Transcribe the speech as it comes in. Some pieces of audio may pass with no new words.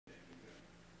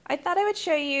I thought I would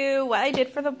show you what I did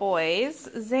for the boys.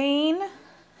 Zane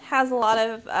has a lot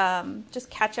of just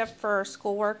catch up for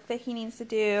schoolwork that he needs to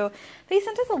do. They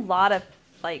sent us a lot of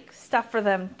like stuff for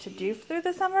them to do through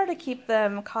the summer to keep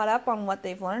them caught up on what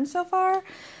they've learned so far.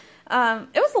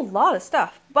 It was a lot of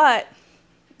stuff, but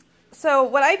so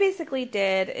what I basically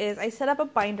did is I set up a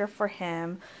binder for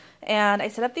him and I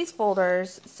set up these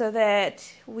folders so that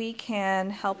we can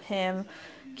help him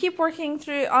keep working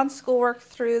on schoolwork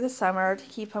through the summer to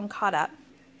keep him caught up.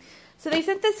 So they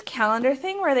sent this calendar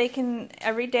thing where they can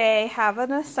every day have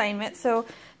an assignment. So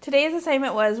today's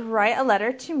assignment was write a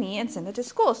letter to me and send it to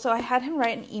school. So I had him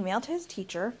write an email to his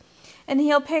teacher and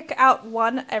he'll pick out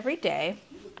one every day.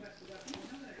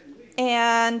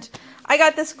 And I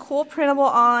got this cool printable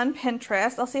on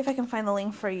Pinterest. I'll see if I can find the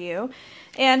link for you.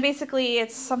 And basically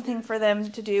it's something for them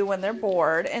to do when they're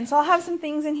bored. And so I'll have some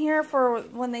things in here for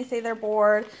when they say they're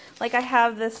bored. Like I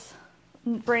have this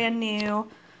brand new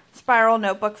spiral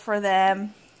notebook for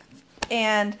them.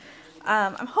 And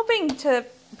I'm hoping to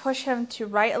push him to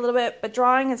write a little bit, but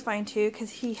drawing is fine too because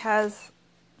he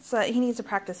needs to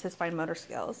practice his fine motor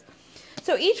skills.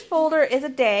 So each folder is a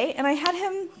day, and I had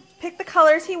him pick the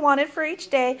colors he wanted for each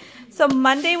day. So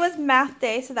Monday was math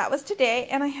day, so that was today,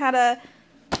 and I had a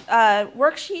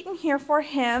worksheet in here for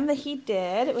him that he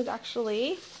did. It was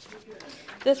actually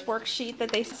this worksheet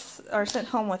that they are sent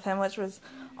home with him, which was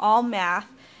all math.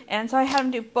 And so I had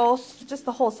him do both, just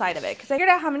the whole side of it, because I figured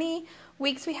out how many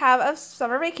weeks we have of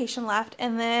summer vacation left,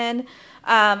 and then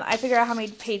I figured out how many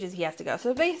pages he has to go.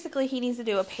 So basically he needs to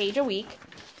do a page a week.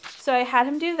 So I had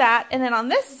him do that, and then on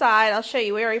this side, I'll show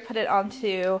you, we already put it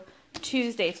onto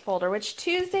Tuesday's folder, which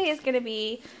Tuesday is going to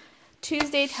be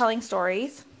Tuesday telling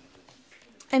stories.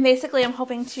 And basically I'm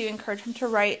hoping to encourage him to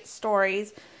write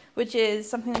stories, which is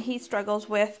something that he struggles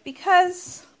with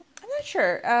because, I'm not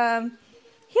sure,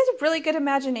 he has a really good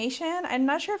imagination. I'm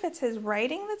not sure if it's his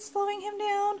writing that's slowing him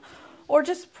down or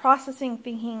just processing,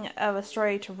 thinking of a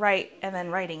story to write and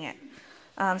then writing it.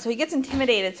 So he gets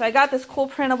intimidated. So I got this cool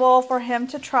printable for him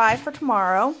to try for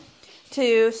tomorrow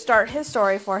to start his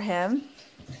story for him.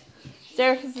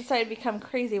 Zarek has decided to become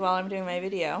crazy while I'm doing my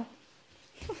video.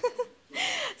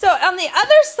 So on the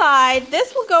other side,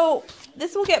 this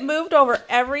will get moved over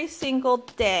every single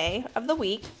day of the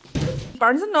week.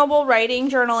 Barnes & Noble writing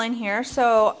journal in here.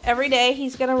 So every day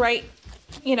he's going to write,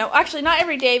 actually not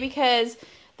every day because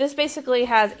this basically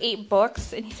has 8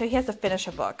 books, and so he has to finish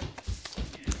a book.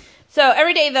 So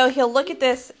every day, though, he'll look at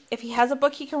this. If he has a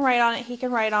book he can write on it, he can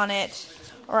write on it.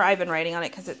 Or I've been writing on it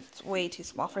because it's way too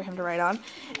small for him to write on.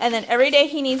 And then every day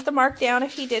he needs to mark down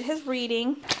if he did his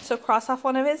reading. So cross off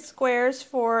one of his squares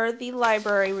for the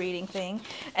library reading thing.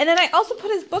 And then I also put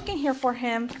his book in here for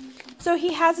him. So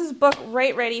he has his book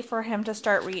right ready for him to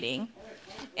start reading.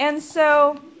 And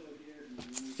so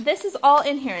this is all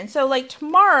in here. And so like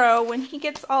tomorrow when he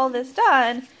gets all this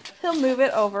done, he'll move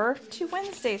it over to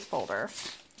Wednesday's folder.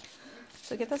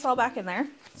 So get this all back in there.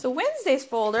 So Wednesday's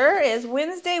folder is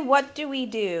Wednesday, what do we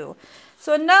do?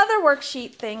 So another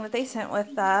worksheet thing that they sent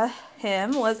with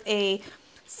him was a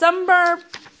summer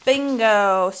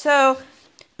bingo. So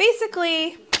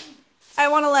basically, I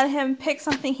want to let him pick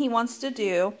something he wants to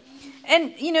do.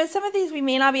 And, some of these we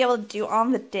may not be able to do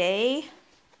on the day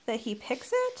that he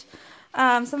picks it.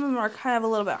 Some of them are kind of a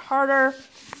little bit harder.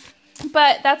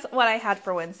 But that's what I had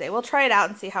for Wednesday. We'll try it out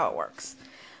and see how it works.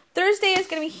 Thursday is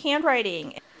going to be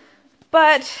handwriting.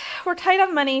 But we're tight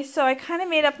on money, so I kind of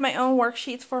made up my own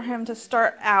worksheets for him to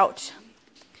start out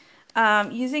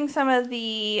using some of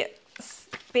the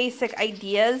basic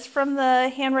ideas from the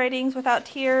Handwritings Without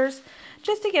Tears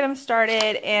just to get him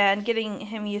started and getting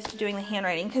him used to doing the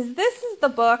handwriting. Because this is the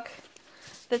book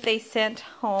that they sent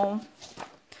home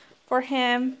for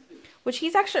him, which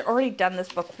he's actually already done this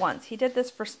book once. He did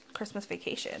this for Christmas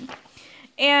vacation.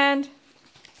 And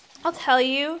I'll tell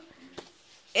you,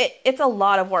 it's a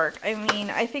lot of work. I mean,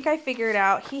 I think I figured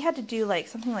out he had to do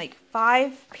something like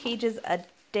 5 pages a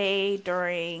day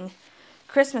during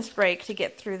Christmas break to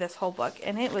get through this whole book.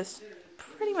 And it was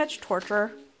pretty much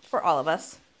torture for all of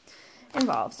us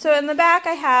involved. So in the back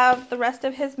I have the rest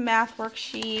of his math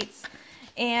worksheets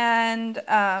and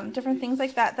different things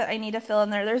like that I need to fill in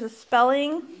there. There's a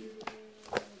spelling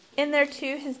in there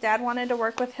too. His dad wanted to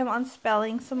work with him on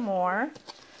spelling some more.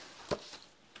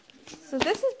 So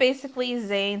this is basically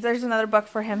Zane's. There's another book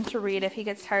for him to read if he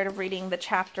gets tired of reading the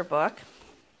chapter book.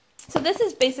 So this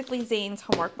is basically Zane's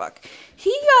homework book.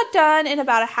 He got done in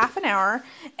about a half an hour,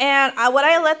 and what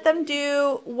I let them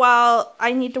do while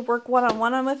I need to work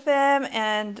one-on-one with them,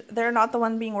 and they're not the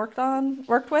one being worked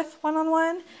with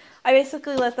one-on-one, I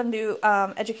basically let them do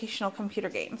educational computer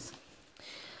games.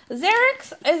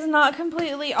 Zarek's is not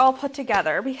completely all put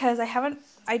together because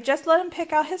I just let him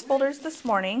pick out his folders this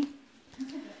morning.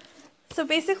 So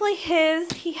basically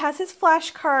he has his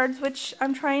flashcards, which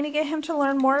I'm trying to get him to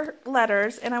learn more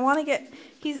letters, and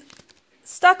he's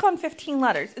stuck on 15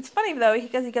 letters. It's funny though,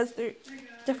 because he goes through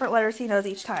different letters he knows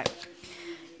each time.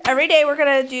 Every day we're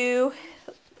going to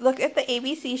look at the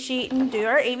ABC sheet and do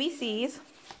our ABCs.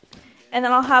 And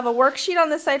then I'll have a worksheet on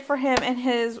this side for him and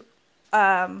his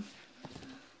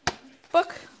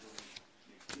book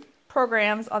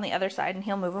programs on the other side, and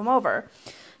he'll move them over.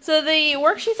 So the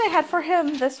worksheets I had for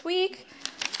him this week,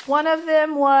 one of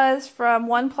them was from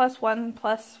 1 + 1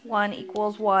 + 1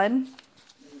 =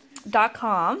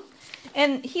 1.com.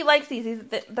 And he likes these.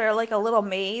 They're like a little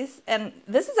maze. And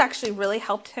this has actually really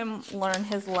helped him learn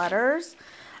his letters.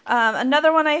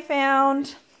 Another one I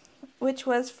found, which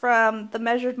was from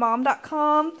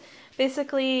themeasuredmom.com,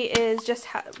 basically is just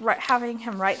having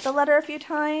him write the letter a few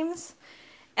times.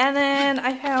 And then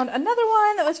I found another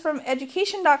one that was from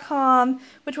education.com,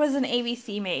 which was an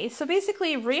ABC maze. So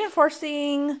basically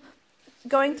reinforcing,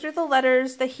 going through the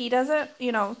letters that he doesn't,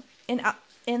 in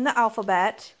the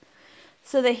alphabet,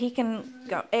 so that he can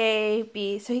go A,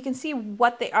 B, so he can see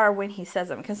what they are when he says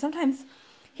them. Because sometimes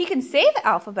he can say the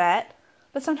alphabet,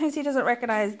 but sometimes he doesn't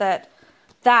recognize that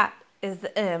that is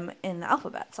the M in the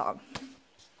alphabet song.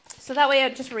 So that way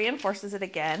it just reinforces it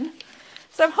again.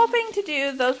 So I'm hoping to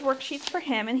do those worksheets for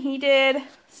him, and he did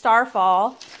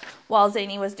Starfall while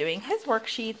Zane was doing his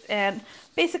worksheets, and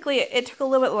basically it took a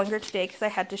little bit longer today because I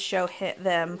had to show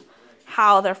them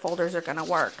how their folders are going to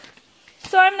work.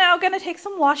 So I'm now going to take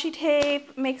some washi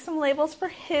tape, make some labels for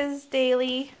his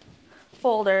daily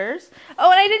folders.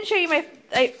 Oh, and I didn't show you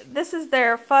this is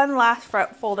their fun last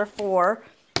folder for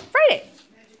Friday.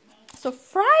 So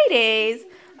Fridays,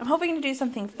 I'm hoping to do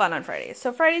something fun on Fridays.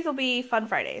 So Fridays will be Fun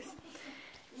Fridays.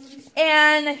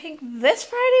 And I think this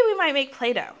Friday we might make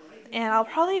Play-Doh. And I'll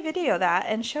probably video that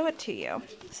and show it to you.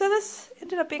 So this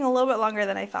ended up being a little bit longer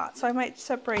than I thought. So I might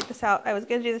separate this out. I was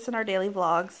going to do this in our daily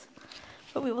vlogs,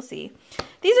 but we will see.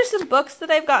 These are some books that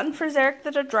I've gotten for Zarek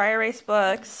that are dry erase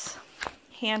books,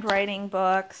 handwriting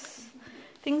books,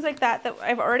 things like that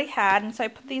I've already had. And so I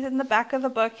put these in the back of the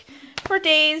book for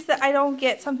days that I don't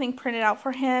get something printed out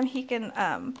for him. He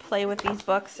can play with these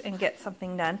books and get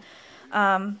something done.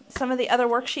 Some of the other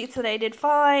worksheets that I did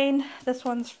find, this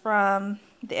one's from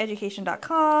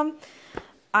theeducation.com.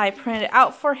 I printed it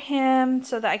out for him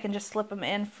so that I can just slip them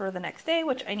in for the next day,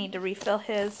 which I need to refill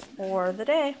his for the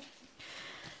day.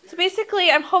 So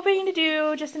basically, I'm hoping to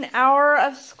do just an hour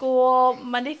of school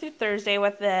Monday through Thursday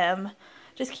with them,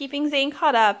 just keeping Zane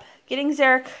caught up, getting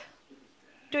Zarek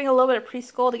doing a little bit of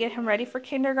preschool to get him ready for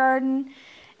kindergarten,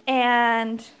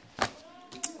 and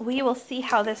we will see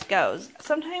how this goes.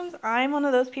 Sometimes I'm one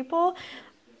of those people,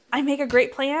 I make a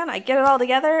great plan, I get it all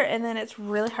together, and then it's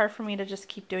really hard for me to just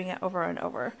keep doing it over and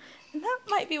over. And that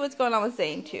might be what's going on with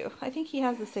Zane too. I think he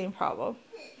has the same problem.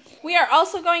 We are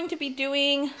also going to be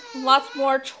doing lots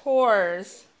more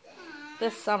chores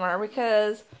this summer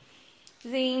because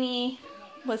Zane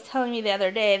was telling me the other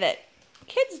day that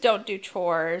kids don't do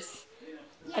chores,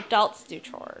 adults do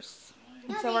chores.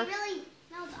 And so adults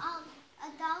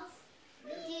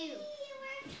do.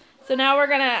 So now I'm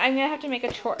gonna have to make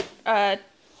a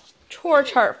chore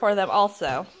chart for them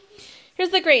also.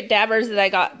 Here's the great dabbers that I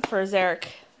got for Zarek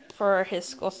for his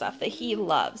school stuff that he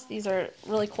loves. These are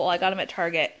really cool. I got them at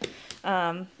Target.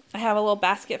 I have a little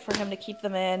basket for him to keep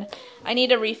them in. I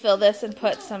need to refill this and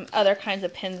put some other kinds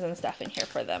of pins and stuff in here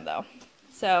for them though.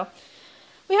 So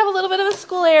we have a little bit of a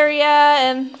school area,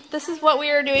 and this is what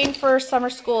we are doing for summer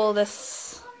school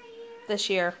this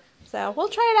year. So we'll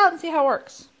try it out and see how it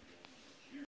works.